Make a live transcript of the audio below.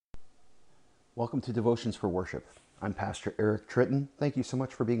Welcome to Devotions for Worship. I'm Pastor Eric Tritton. Thank you so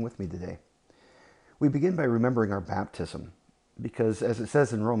much for being with me today. We begin by remembering our baptism because, as it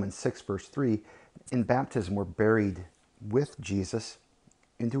says in Romans 6, verse 3, in baptism we're buried with Jesus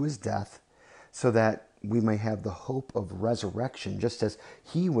into his death so that we may have the hope of resurrection, just as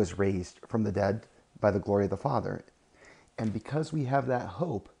he was raised from the dead by the glory of the Father. And because we have that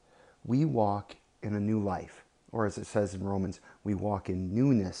hope, we walk in a new life. Or as it says in Romans, we walk in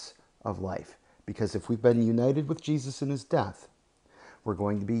newness of life. Because if we've been united with Jesus in his death, we're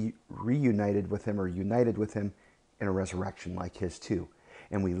going to be reunited with him or united with him in a resurrection like his too.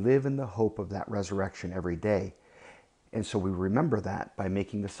 And we live in the hope of that resurrection every day. And so we remember that by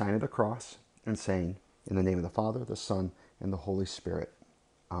making the sign of the cross and saying, in the name of the Father, the Son, and the Holy Spirit.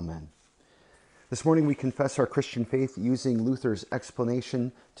 Amen. This morning we confess our Christian faith using Luther's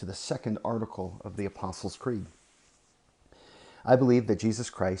explanation to the second article of the Apostles' Creed. I believe that Jesus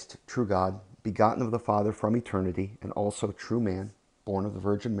Christ, true God, begotten of the Father from eternity, and also true man, born of the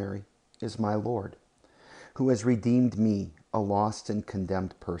Virgin Mary, is my Lord, who has redeemed me, a lost and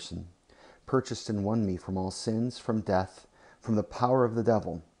condemned person, purchased and won me from all sins, from death, from the power of the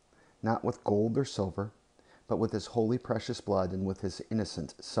devil, not with gold or silver, but with his holy precious blood and with his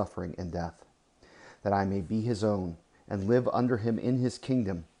innocent suffering and death, that I may be his own and live under him in his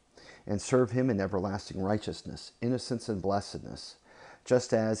kingdom, and serve him in everlasting righteousness, innocence, and blessedness,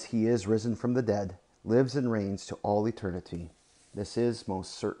 just as he is risen from the dead, lives and reigns to all eternity. This is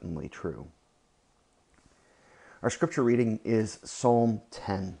most certainly true. Our scripture reading is Psalm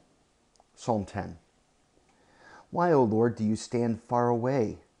 10. Psalm 10. Why, O Lord, do you stand far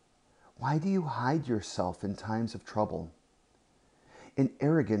away? Why do you hide yourself in times of trouble? In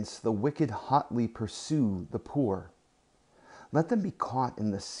arrogance, the wicked hotly pursue the poor. Let them be caught in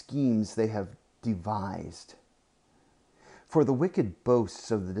the schemes they have devised. For the wicked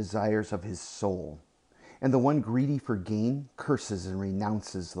boasts of the desires of his soul, and the one greedy for gain curses and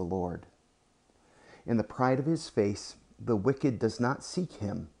renounces the Lord. In the pride of his face, the wicked does not seek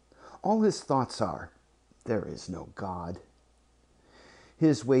him. All his thoughts are, there is no God.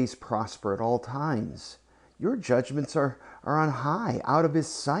 His ways prosper at all times. Your judgments are on high, out of his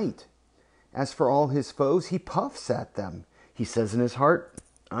sight. As for all his foes, he puffs at them. He says in his heart,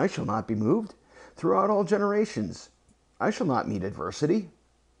 I shall not be moved. Throughout all generations, I shall not meet adversity.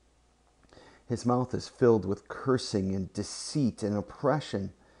 His mouth is filled with cursing and deceit and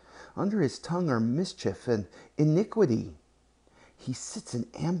oppression. Under his tongue are mischief and iniquity. He sits in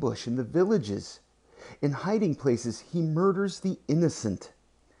ambush in the villages. In hiding places, he murders the innocent.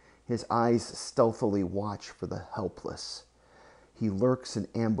 His eyes stealthily watch for the helpless. He lurks in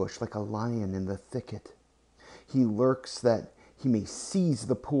ambush like a lion in the thicket. He lurks that he may seize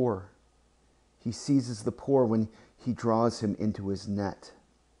the poor. He seizes the poor when he draws him into his net.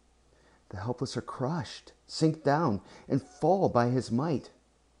 The helpless are crushed, sink down, and fall by his might.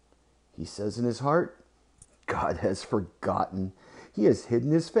 He says in his heart, God has forgotten. He has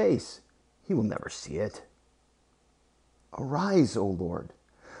hidden his face. He will never see it. Arise, O Lord.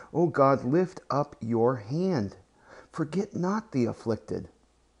 O God, lift up your hand. Forget not the afflicted.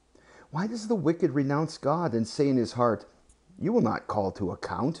 Why does the wicked renounce God and say in his heart, you will not call to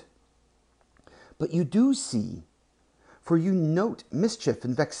account? But you do see, for you note mischief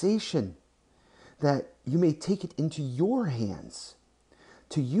and vexation, that you may take it into your hands.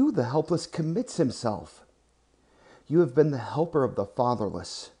 To you the helpless commits himself. You have been the helper of the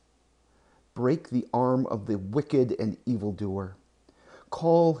fatherless. Break the arm of the wicked and evildoer.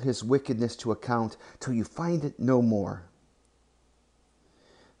 Call his wickedness to account till you find it no more.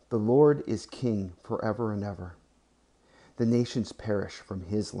 The Lord is king forever and ever. The nations perish from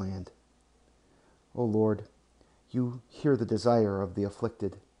his land. O Lord, you hear the desire of the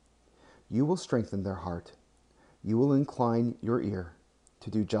afflicted. You will strengthen their heart. You will incline your ear to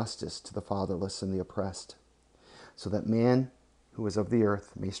do justice to the fatherless and the oppressed, so that man who is of the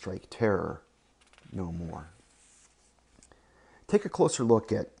earth may strike terror no more. Take a closer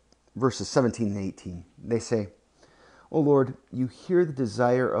look at verses 17 and 18. They say, O Lord, you hear the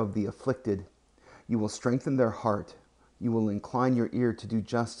desire of the afflicted. You will strengthen their heart. You will incline your ear to do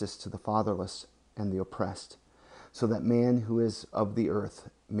justice to the fatherless and the oppressed, so that man who is of the earth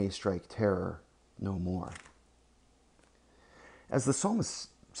may strike terror no more. As the psalmist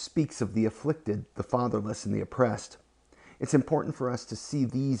speaks of the afflicted, the fatherless, and the oppressed, it's important for us to see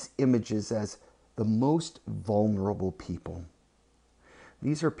these images as the most vulnerable people.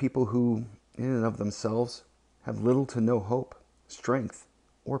 These are people who, in and of themselves, have little to no hope, strength,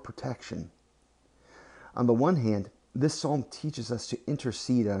 or protection. On the one hand, this psalm teaches us to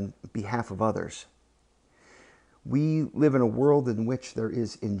intercede on behalf of others. We live in a world in which there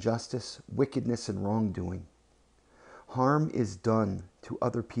is injustice, wickedness, and wrongdoing. Harm is done to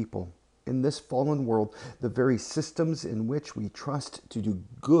other people. In this fallen world, the very systems in which we trust to do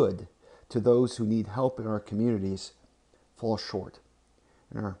good to those who need help in our communities fall short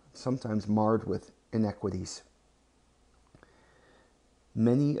and are sometimes marred with inequities.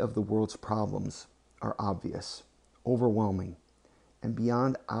 Many of the world's problems are obvious, overwhelming, and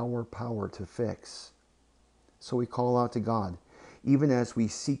beyond our power to fix. So we call out to God, even as we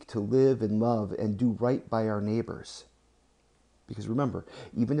seek to live and love and do right by our neighbors. Because remember,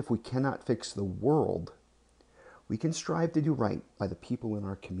 even if we cannot fix the world, we can strive to do right by the people in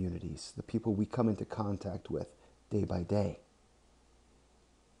our communities, the people we come into contact with day by day.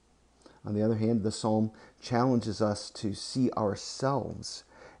 On the other hand, the psalm challenges us to see ourselves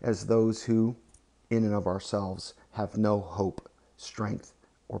as those who, in and of ourselves, have no hope, strength,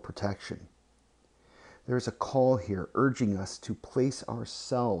 or protection. There is a call here urging us to place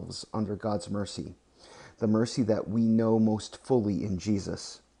ourselves under God's mercy, the mercy that we know most fully in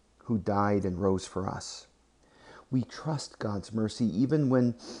Jesus, who died and rose for us. We trust God's mercy even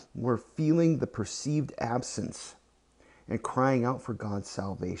when we're feeling the perceived absence and crying out for God's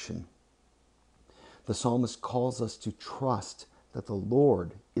salvation. The psalmist calls us to trust that the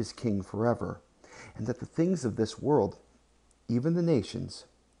Lord is king forever, and that the things of this world, even the nations,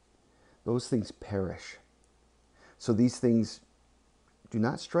 those things perish. So these things do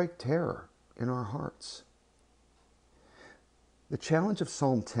not strike terror in our hearts. The challenge of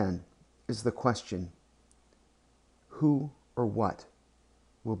Psalm 10 is the question, who or what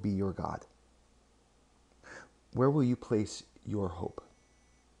will be your God? Where will you place your hope?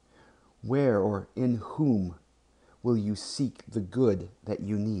 Where or in whom will you seek the good that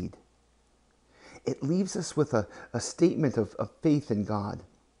you need? It leaves us with a statement of faith in God,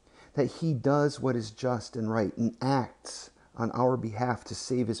 that He does what is just and right and acts on our behalf to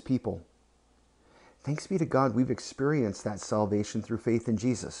save His people. Thanks be to God, we've experienced that salvation through faith in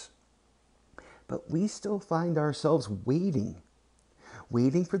Jesus. But we still find ourselves waiting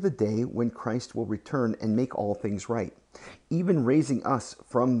for the day when Christ will return and make all things right, even raising us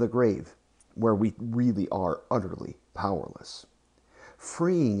from the grave, where we really are utterly powerless,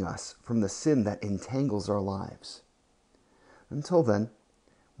 freeing us from the sin that entangles our lives. Until then,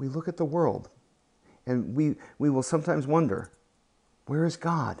 we look at the world, and we will sometimes wonder, where is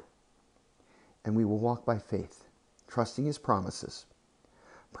God? And we will walk by faith, trusting His promises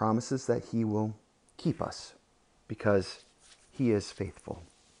that He will keep us, because He is faithful.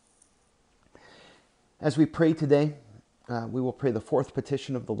 As we pray today, we will pray the fourth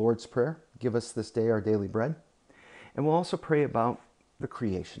petition of the Lord's Prayer, give us this day our daily bread, and we'll also pray about the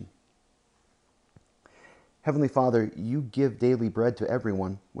creation. Heavenly Father, you give daily bread to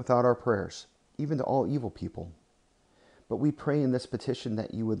everyone without our prayers, even to all evil people. But we pray in this petition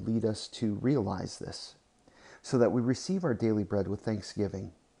that you would lead us to realize this, so that we receive our daily bread with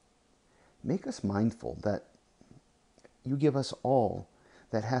thanksgiving. Make us mindful that you give us all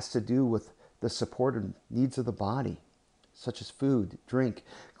that has to do with the support and needs of the body, such as food, drink,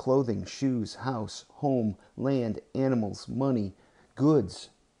 clothing, shoes, house, home, land, animals, money, goods,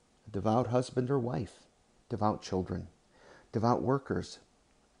 a devout husband or wife, devout children, devout workers,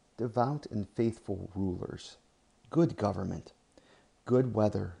 devout and faithful rulers, good government, good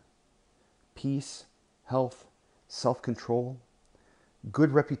weather, peace, health, self-control,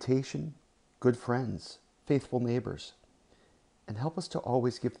 good reputation, good friends, faithful neighbors, and help us to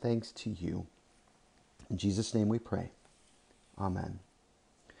always give thanks to you. In Jesus' name we pray. Amen.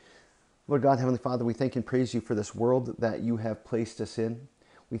 Lord God, Heavenly Father, we thank and praise you for this world that you have placed us in.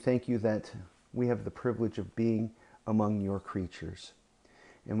 We thank you that we have the privilege of being among your creatures.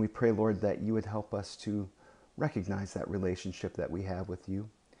 And we pray, Lord, that you would help us to recognize that relationship that we have with you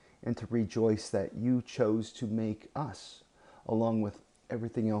and to rejoice that you chose to make us along with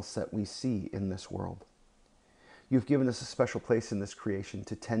everything else that we see in this world. You've given us a special place in this creation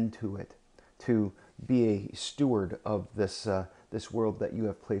to tend to it, to be a steward of this world that you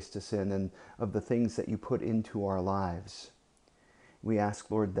have placed us in and of the things that you put into our lives. We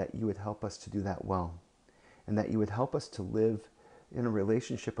ask, Lord, that you would help us to do that well, and that you would help us to live in a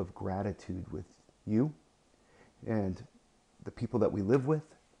relationship of gratitude with you and the people that we live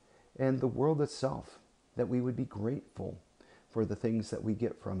with and the world itself, that we would be grateful for the things that we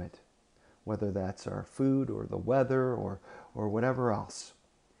get from it, whether that's our food or the weather or whatever else.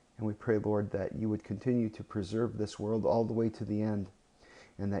 And we pray, Lord, that you would continue to preserve this world all the way to the end,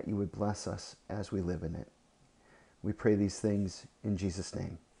 and that you would bless us as we live in it. We pray these things in Jesus'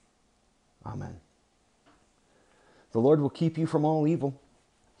 name. Amen. The Lord will keep you from all evil.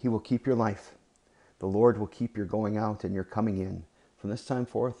 He will keep your life. The Lord will keep your going out and your coming in from this time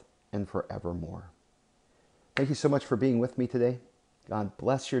forth and forevermore. Thank you so much for being with me today. God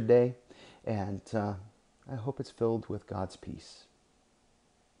bless your day, and I hope it's filled with God's peace.